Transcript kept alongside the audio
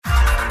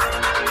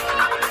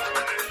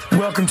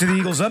Welcome to the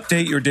Eagles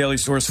Update, your daily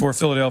source for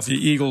Philadelphia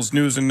Eagles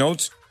news and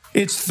notes.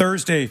 It's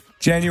Thursday,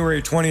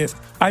 January 20th.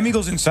 I'm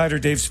Eagles insider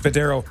Dave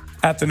Spadaro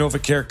at the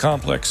NovaCare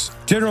Complex.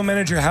 General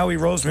Manager Howie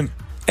Roseman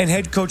and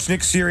head coach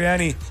Nick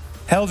Sirianni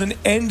held an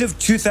end of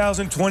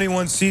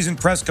 2021 season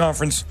press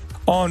conference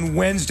on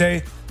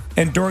Wednesday.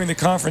 And during the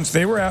conference,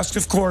 they were asked,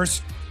 of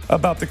course,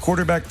 about the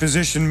quarterback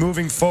position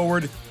moving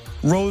forward.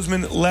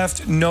 Roseman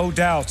left no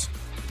doubt.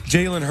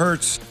 Jalen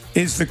Hurts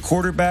is the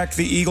quarterback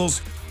the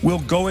Eagles will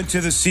go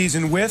into the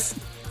season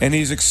with, and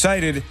he's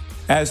excited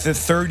as the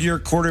third-year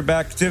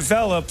quarterback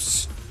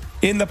develops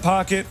in the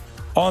pocket,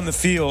 on the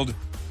field,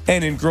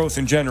 and in growth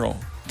in general.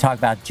 Talk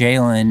about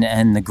Jalen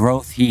and the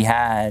growth he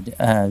had.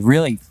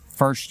 Really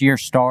first-year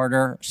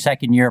starter,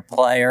 second-year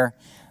player,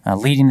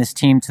 leading this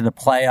team to the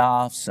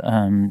playoffs.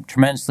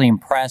 Tremendously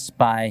impressed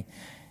by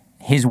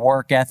his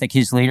work ethic,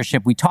 his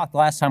leadership.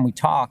 Last time we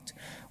talked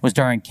was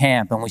during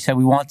camp, and we said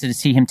we wanted to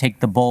see him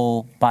take the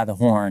bull by the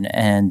horn,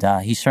 and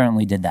he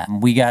certainly did that.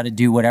 We got to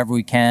do whatever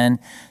we can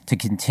to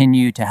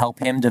continue to help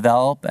him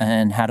develop,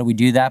 and how do we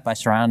do that? By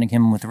surrounding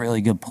him with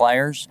really good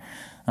players.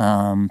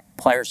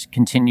 Players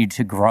continue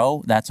to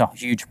grow. That's a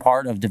huge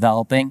part of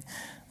developing.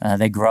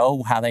 They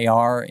grow. How they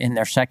are in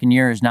their second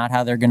year is not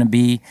how they're going to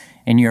be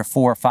in year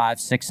 4, 5,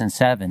 6, and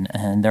 7.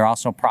 And they're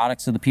also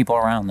products of the people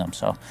around them.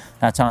 So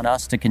that's on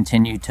us to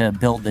continue to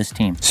build this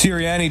team.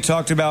 Sirianni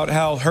talked about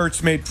how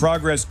Hurts made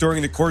progress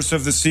during the course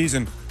of the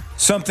season,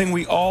 something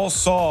we all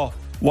saw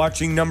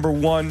watching number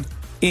one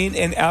in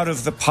and out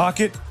of the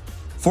pocket.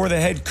 For the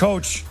head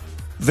coach,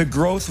 the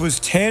growth was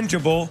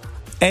tangible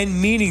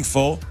and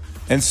meaningful,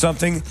 and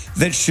something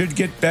that should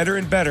get better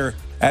and better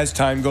as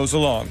time goes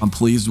along. I'm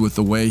pleased with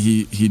the way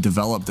he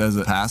developed as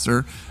a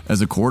passer,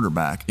 as a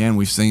quarterback. And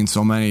we've seen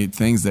so many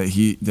things that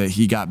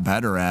he got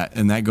better at.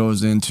 And that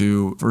goes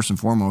into, first and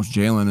foremost,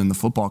 Jalen and the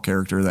football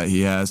character that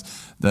he has,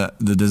 the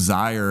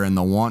desire and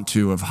the want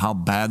to of how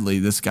badly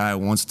this guy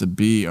wants to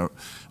be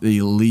the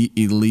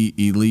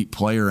elite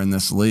player in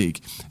this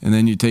league. And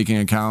then you take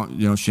into account,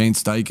 Shane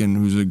Steichen,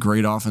 who's a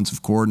great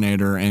offensive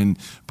coordinator, and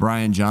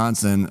Brian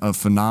Johnson, a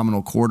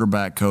phenomenal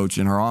quarterback coach,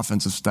 and our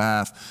offensive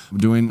staff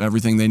doing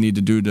everything they need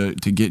to do to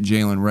get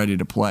Jalen ready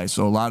to play.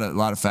 So a lot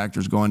of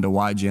factors go into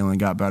why Jalen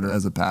got better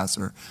as a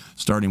passer,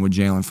 starting with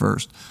Jalen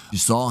first. You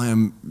saw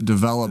him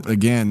develop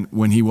again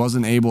when he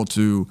wasn't able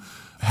to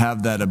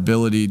have that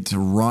ability to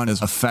run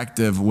as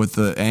effective with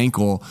the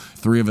ankle.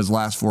 3 of his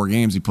last 4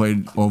 games, he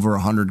played over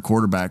 100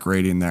 quarterback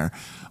rating there.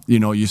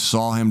 You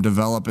saw him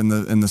develop in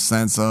the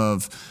sense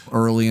of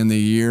early in the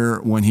year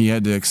when he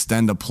had to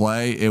extend a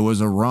play, it was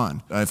a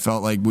run. I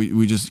felt like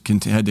we just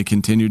had to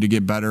continue to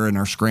get better in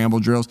our scramble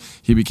drills.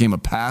 He became a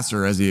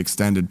passer as he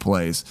extended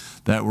plays.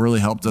 That really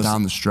helped us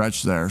down the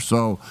stretch there.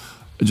 So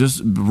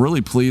just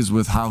really pleased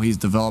with how he's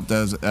developed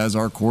as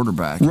our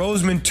quarterback.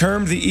 Roseman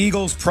termed the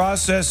Eagles'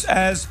 process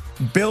as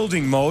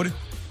building mode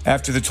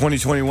after the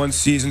 2021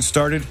 season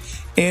started,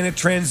 and a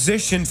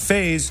transition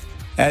phase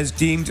as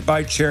deemed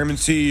by Chairman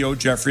CEO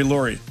Jeffrey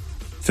Lurie.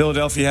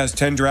 Philadelphia has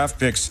 10 draft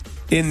picks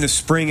in the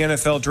spring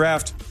NFL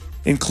draft,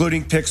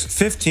 including picks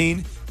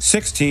 15,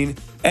 16,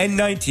 and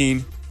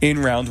 19 in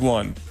round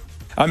 1.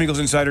 I'm Eagles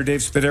insider Dave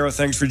Spadaro.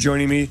 Thanks for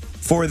joining me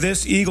for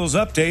this Eagles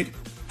update.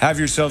 Have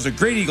yourselves a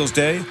great Eagles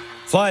day.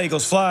 Fly,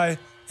 Eagles, fly,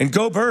 and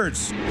go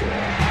Birds.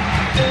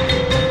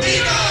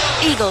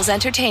 Eagles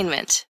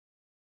Entertainment.